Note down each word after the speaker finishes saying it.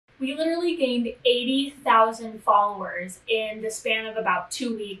We literally gained 80,000 followers in the span of about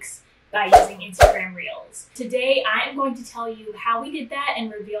 2 weeks by using Instagram Reels. Today, I am going to tell you how we did that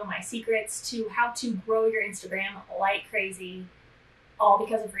and reveal my secrets to how to grow your Instagram like crazy, all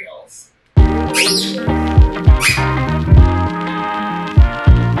because of Reels.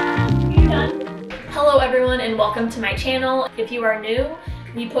 Hello everyone and welcome to my channel. If you are new,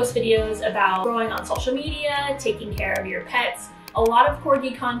 we post videos about growing on social media, taking care of your pets, a lot of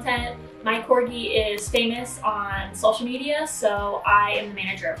corgi content. My corgi is famous on social media, so I am the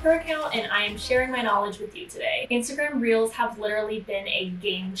manager of her account and I am sharing my knowledge with you today. Instagram Reels have literally been a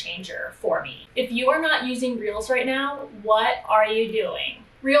game changer for me. If you are not using Reels right now, what are you doing?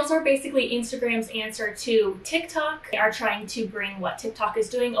 Reels are basically Instagram's answer to TikTok. They are trying to bring what TikTok is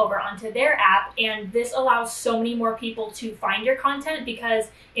doing over onto their app, and this allows so many more people to find your content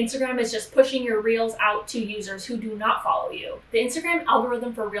because Instagram is just pushing your Reels out to users who do not follow you. The Instagram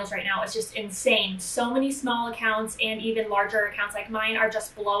algorithm for Reels right now is just insane. So many small accounts and even larger accounts like mine are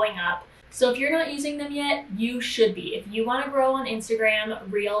just blowing up. So if you're not using them yet, you should be. If you want to grow on Instagram,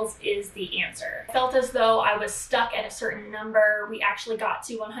 Reels is the answer. I felt as though I was stuck at a certain number. We actually got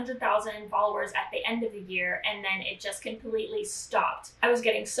to 100,000 followers at the end of the year, and then it just completely stopped. I was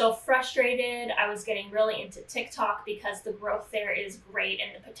getting so frustrated. I was getting really into TikTok because the growth there is great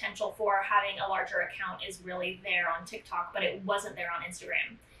and the potential for having a larger account is really there on TikTok, but it wasn't there on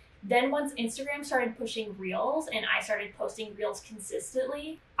Instagram. Then once Instagram started pushing Reels and I started posting Reels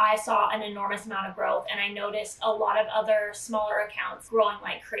consistently, I saw an enormous amount of growth, and I noticed a lot of other smaller accounts growing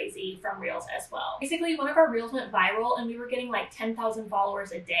like crazy from Reels as well. Basically, one of our Reels went viral and we were getting like 10,000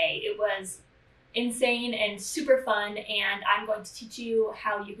 followers a day. It was insane and super fun, and I'm going to teach you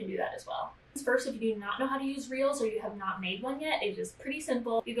how you can do that as well. First, if you do not know how to use Reels or you have not made one yet, it is pretty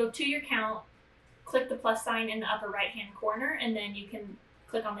simple. You go to your account, click the plus sign in the upper right hand corner, and then you can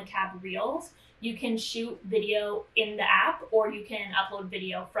click on the tab Reels. You can shoot video in the app, or you can upload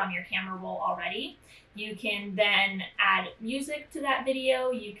video from your camera roll already. You can then add music to that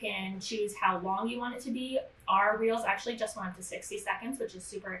video. You can choose how long you want it to be. Our Reels actually just went up to 60 seconds, which is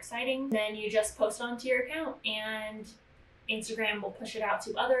super exciting. Then you just post it onto your account and Instagram will push it out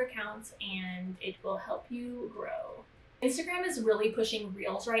to other accounts and it will help you grow. Instagram is really pushing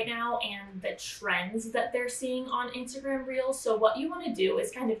Reels right now and the trends that they're seeing on Instagram Reels. So what you want to do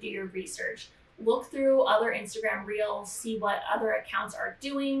is kind of do your research. Look through other Instagram Reels, see what other accounts are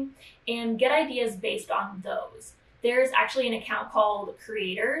doing, and get ideas based on those. There's actually an account called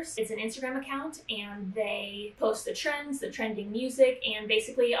Creators. It's an Instagram account and they post the trends, the trending music, and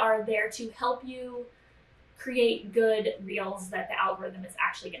basically are there to help you create good Reels that the algorithm is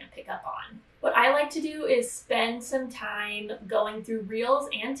actually going to pick up on. What I like to do is spend some time going through Reels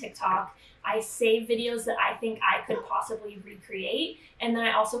and TikTok. I save videos that I think I could possibly recreate, and then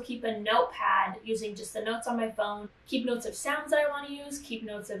I also keep a notepad using just the notes on my phone. Keep notes of sounds that I want to use, keep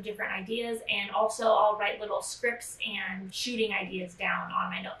notes of different ideas, and also I'll write little scripts and shooting ideas down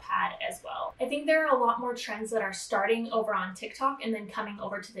on my notepad as well. I think there are a lot more trends that are starting over on TikTok and then coming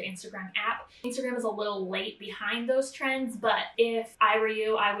over to the Instagram app. Instagram is a little late behind those trends, but if I were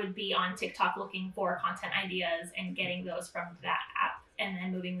you, I would be on TikTok looking for content ideas and getting those from that app and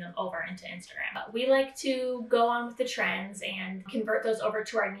then moving them over into Instagram. We like to go on with the trends and convert those over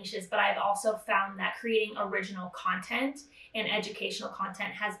to our niches, but I've also found that creating original content and educational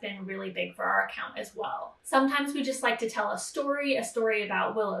content has been really big for our account as well. Sometimes we just like to tell a story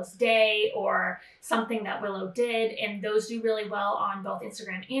about Willow's day or something that Willow did, and those do really well on both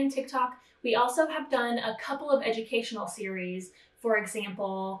Instagram and TikTok. We also have done a couple of educational series. For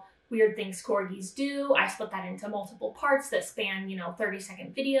example, Weird Things Corgis Do. I split that into multiple parts that span,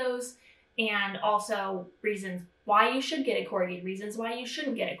 30-second videos, and also reasons why you should get a corgi, reasons why you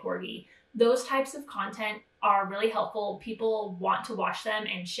shouldn't get a corgi. Those types of content are really helpful. People want to watch them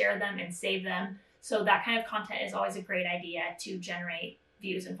and share them and save them. So that kind of content is always a great idea to generate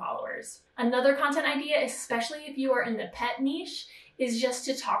views and followers. Another content idea, especially if you are in the pet niche, is just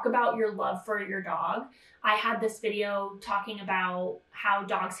to talk about your love for your dog. I had this video talking about how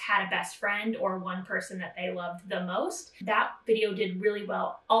dogs had a best friend or one person that they loved the most. That video did really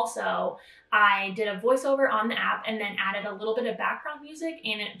well. Also, I did a voiceover on the app and then added a little bit of background music,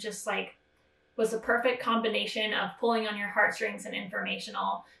 and it just was a perfect combination of pulling on your heartstrings and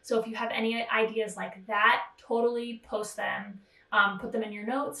informational. So if you have any ideas like that, totally post them. Put them in your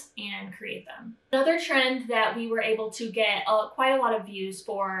notes and create them. Another trend that we were able to get quite a lot of views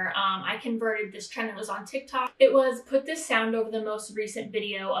for, I converted this trend that was on TikTok. It was put this sound over the most recent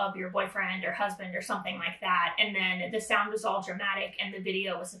video of your boyfriend or husband or something like that. And then the sound was all dramatic and the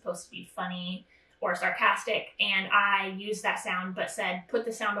video was supposed to be funny. or sarcastic, and I used that sound but said, put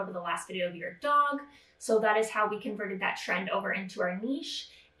the sound over the last video of your dog. So that is how we converted that trend over into our niche.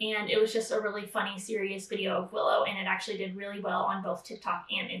 And it was just a really funny, serious video of Willow, and it actually did really well on both TikTok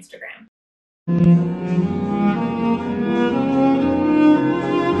and Instagram.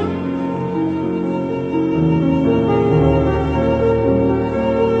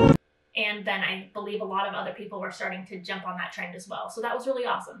 And then I believe a lot of other people were starting to jump on that trend as well. So that was really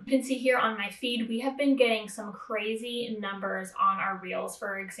awesome. You can see here on my feed, we have been getting some crazy numbers on our reels.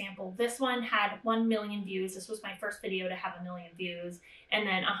 For example, this one had 1 million views. This was my first video to have 1 million views, and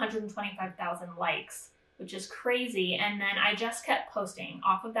then 125,000 likes, which is crazy. And then I just kept posting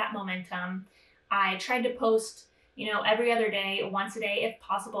off of that momentum. I tried to post, you know, every other day, once a day if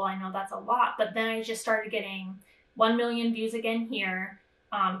possible. I know that's a lot, but then I just started getting 1 million views again here,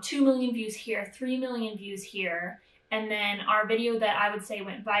 2 million views here, 3 million views here. And then our video that I would say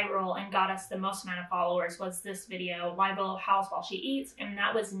went viral and got us the most amount of followers was this video, Why Willow Howls While She Eats. And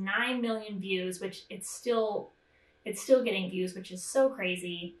that was 9 million views, which it's still getting views, which is so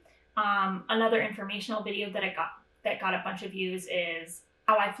crazy. Another informational video that got a bunch of views is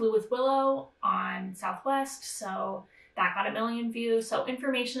How I Flew with Willow on Southwest. So that got 1 million views. So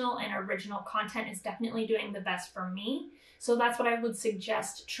informational and original content is definitely doing the best for me. So that's what I would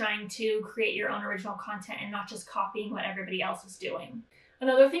suggest, trying to create your own original content and not just copying what everybody else is doing.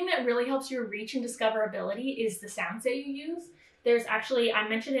 Another thing that really helps your reach and discoverability is the sounds that you use. There's actually, I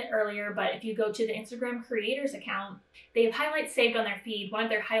mentioned it earlier, but if you go to the Instagram creators account, they have highlights saved on their feed. One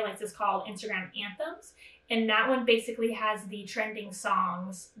of their highlights is called Instagram Anthems. And that one basically has the trending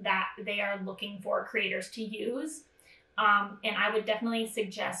songs that they are looking for creators to use. And I would definitely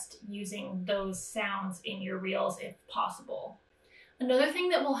suggest using those sounds in your reels if possible. Another thing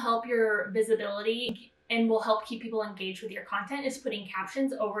that will help your visibility and will help keep people engaged with your content is putting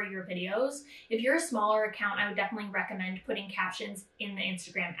captions over your videos. If you're a smaller account, I would definitely recommend putting captions in the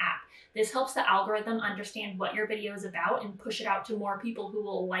Instagram app. This helps the algorithm understand what your video is about and push it out to more people who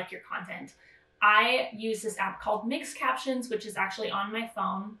will like your content. I use this app called Mixed Captions, which is actually on my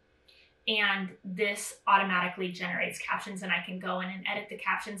phone. And this automatically generates captions, and I can go in and edit the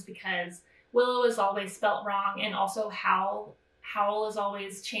captions because Willow is always spelt wrong, and also howl is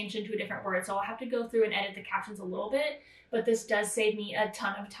always changed into a different word. So I'll have to go through and edit the captions a little bit, but this does save me a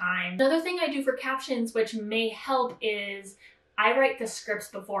ton of time. Another thing I do for captions, which may help, is I write the scripts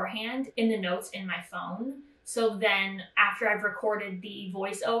beforehand in the notes in my phone. So then after I've recorded the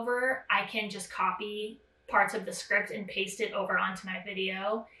voiceover, I can just copy parts of the script and paste it over onto my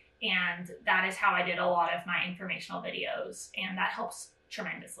video. And that is how I did a lot of my informational videos, and that helps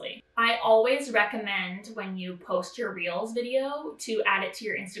tremendously. I always recommend when you post your Reels video to add it to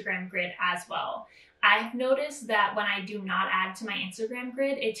your Instagram grid as well. I've noticed that when I do not add to my Instagram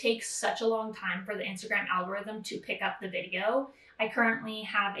grid, it takes such a long time for the Instagram algorithm to pick up the video. I currently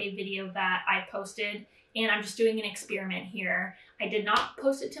have a video that I posted, and I'm just doing an experiment here. I did not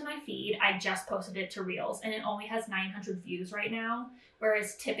post it to my feed, I just posted it to Reels, and it only has 900 views right now.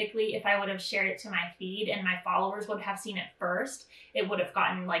 Whereas typically if I would have shared it to my feed and my followers would have seen it first, it would have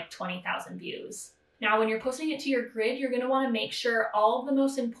gotten like 20,000 views. Now, when you're posting it to your grid, you're gonna wanna make sure all of the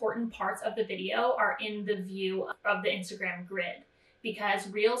most important parts of the video are in the view of the Instagram grid, because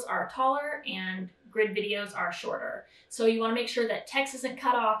Reels are taller and grid videos are shorter. So you wanna make sure that text isn't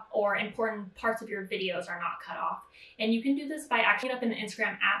cut off or important parts of your videos are not cut off. And you can do this by actually up in the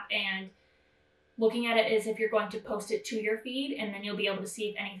Instagram app and looking at it as if you're going to post it to your feed, and then you'll be able to see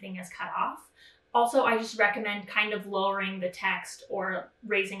if anything is cut off. Also, I just recommend kind of lowering the text or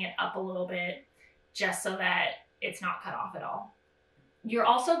raising it up a little bit just so that it's not cut off at all. You're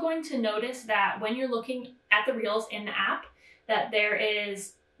also going to notice that when you're looking at the Reels in the app, that there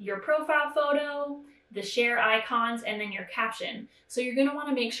is your profile photo, the share icons, and then your caption. So you're gonna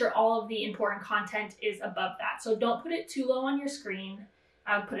wanna make sure all of the important content is above that. So don't put it too low on your screen.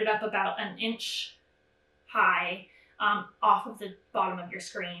 I would put it up about an inch high off of the bottom of your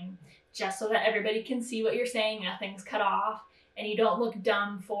screen, just so that everybody can see what you're saying, nothing's cut off, and you don't look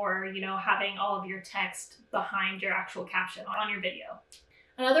dumb for, you know, having all of your text behind your actual caption on your video.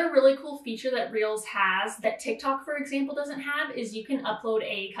 Another really cool feature that Reels has that TikTok, for example, doesn't have is you can upload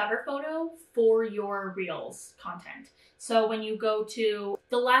a cover photo for your Reels content. So when you go to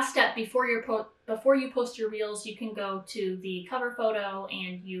the last step before you post your Reels, you can go to the cover photo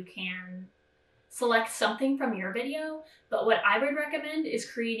and you can select something from your video. But what I would recommend is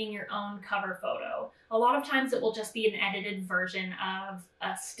creating your own cover photo. A lot of times it will just be an edited version of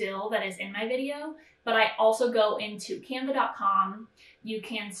a still that is in my video, but I also go into canva.com, you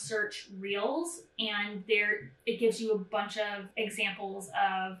can search Reels, and there it gives you a bunch of examples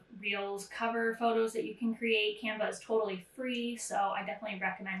of Reels cover photos that you can create. Canva is totally free, so I definitely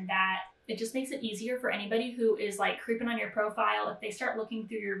recommend that. It just makes it easier for anybody who is like creeping on your profile. If they start looking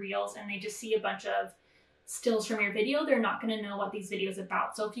through your Reels and they just see a bunch of stills from your video, they're not going to know what these videos are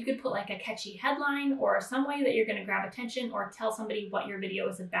about. So if you could put like a catchy headline or some way that you're going to grab attention or tell somebody what your video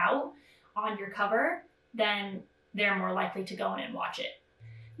is about on your cover, then they're more likely to go in and watch it.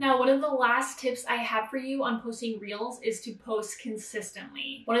 Now, one of the last tips I have for you on posting Reels is to post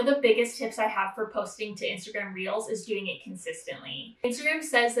consistently. One of the biggest tips I have for posting to Instagram Reels is doing it consistently. Instagram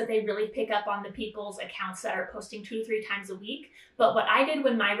says that they really pick up on the people's accounts that are posting 2 to 3 times a week. But what I did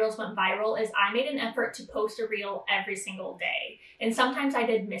when my Reels went viral is I made an effort to post a Reel every single day. And sometimes I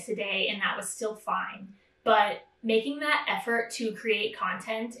did miss a day, and that was still fine. But making that effort to create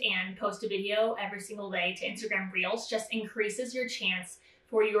content and post a video every single day to Instagram Reels just increases your chance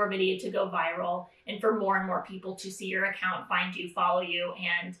for your video to go viral and for more and more people to see your account, find you, follow you,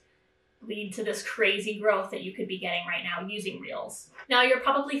 and lead to this crazy growth that you could be getting right now using Reels. Now you're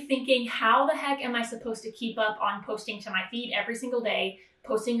probably thinking, how the heck am I supposed to keep up on posting to my feed every single day,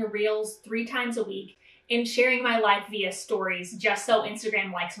 posting a Reels 3 times a week, and sharing my life via stories just so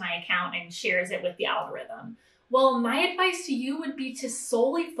Instagram likes my account and shares it with the algorithm? Well, my advice to you would be to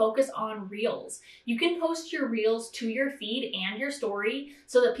solely focus on Reels. You can post your Reels to your feed and your story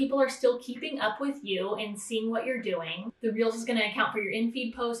so that people are still keeping up with you and seeing what you're doing. The Reels is going to account for your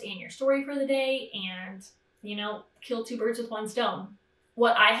in-feed post and your story for the day and, you know, kill 2 birds with 1 stone.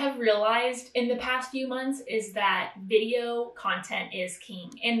 What I have realized in the past few months is that video content is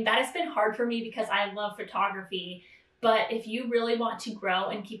king. And that has been hard for me because I love photography. But if you really want to grow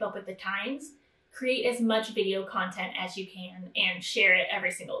and keep up with the times, create as much video content as you can and share it every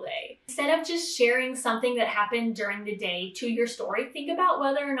single day. Instead of just sharing something that happened during the day to your story, think about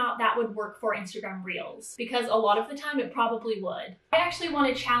whether or not that would work for Instagram Reels, because a lot of the time it probably would. I actually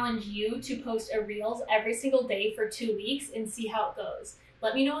want to challenge you to post a Reels every single day for 2 weeks and see how it goes.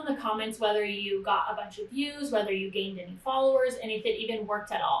 Let me know in the comments whether you got a bunch of views, whether you gained any followers, and if it even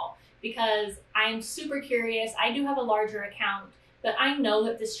worked at all, because I'm super curious. I do have a larger account, but I know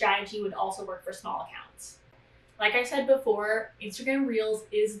that this strategy would also work for small accounts. Like I said before, Instagram Reels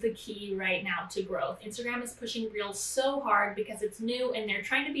is the key right now to growth. Instagram is pushing Reels so hard because it's new and they're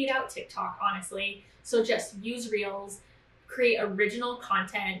trying to beat out TikTok, honestly. So just use Reels, create original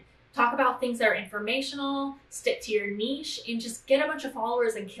content, talk about things that are informational, stick to your niche, and just get a bunch of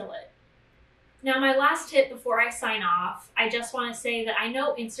followers and kill it. Now, my last tip before I sign off, I just want to say that I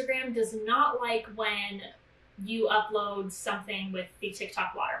know Instagram does not like when you upload something with the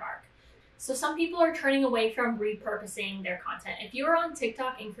TikTok watermark. So some people are turning away from repurposing their content. If you are on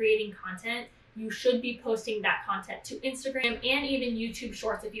TikTok and creating content, you should be posting that content to Instagram and even YouTube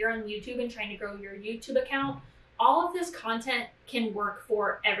Shorts. If you're on YouTube and trying to grow your YouTube account, all of this content can work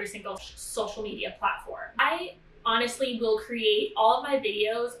for every single social media platform. I honestly will create all of my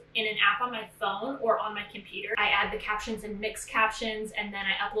videos in an app on my phone or on my computer. I add the captions and mix captions, and then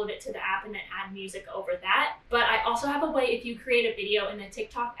I upload it to the app and then add music over that. But I also have a way, if you create a video in the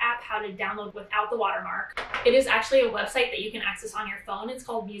TikTok app, how to download without the watermark. It is actually a website that you can access on your phone. It's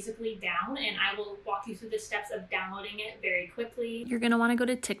called Musically Down, and I will walk you through the steps of downloading it very quickly. You're going to want to go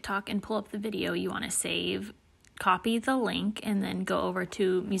to TikTok and pull up the video you want to save, copy the link, and then go over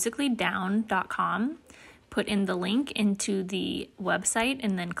to musicallydown.com. Put in the link into the website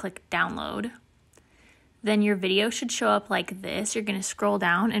and then click download. Then your video should show up like this. You're going to scroll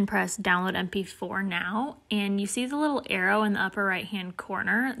down and press download MP4 now. And you see the little arrow in the upper right hand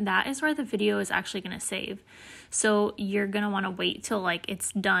corner. That is where the video is actually going to save. So you're going to want to wait till like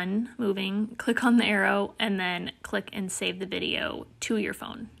it's done moving. Click on the arrow and then click and save the video to your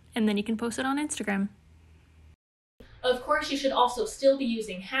phone. And then you can post it on Instagram. Of course, you should also still be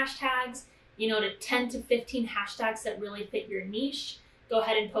using hashtags. You know, to 10 to 15 hashtags that really fit your niche. Go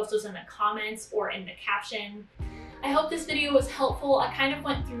ahead and post those in the comments or in the caption. I hope this video was helpful. I kind of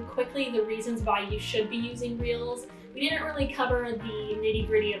went through quickly the reasons why you should be using Reels. We didn't really cover the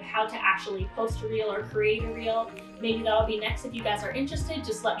nitty-gritty of how to actually post a Reel or create a Reel. Maybe that'll be next. If you guys are interested,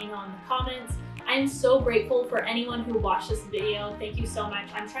 just let me know in the comments. I'm so grateful for anyone who watched this video. Thank you so much.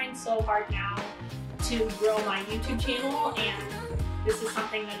 I'm trying so hard now to grow my YouTube channel, and this is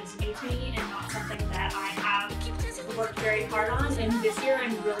something that is new to me and not something that I have worked very hard on, and this year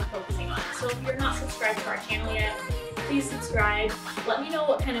I'm really focusing on it. So if you're not subscribed to our channel yet, please subscribe. Let me know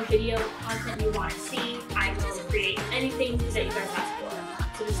what kind of video content you want to see. I will create anything that you guys ask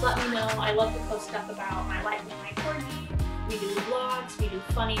for. So just let me know. I love to post stuff about my life with my corgi, We do vlogs, we do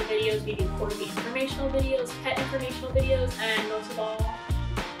funny videos, we do corgi informational videos, pet informational videos, and most of all,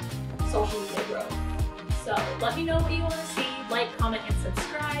 social media growth. So let me know what you want to see, like, comment, and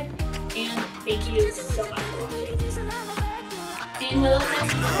subscribe, and thank you so much for watching. And we'll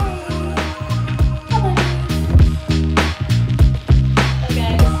next time.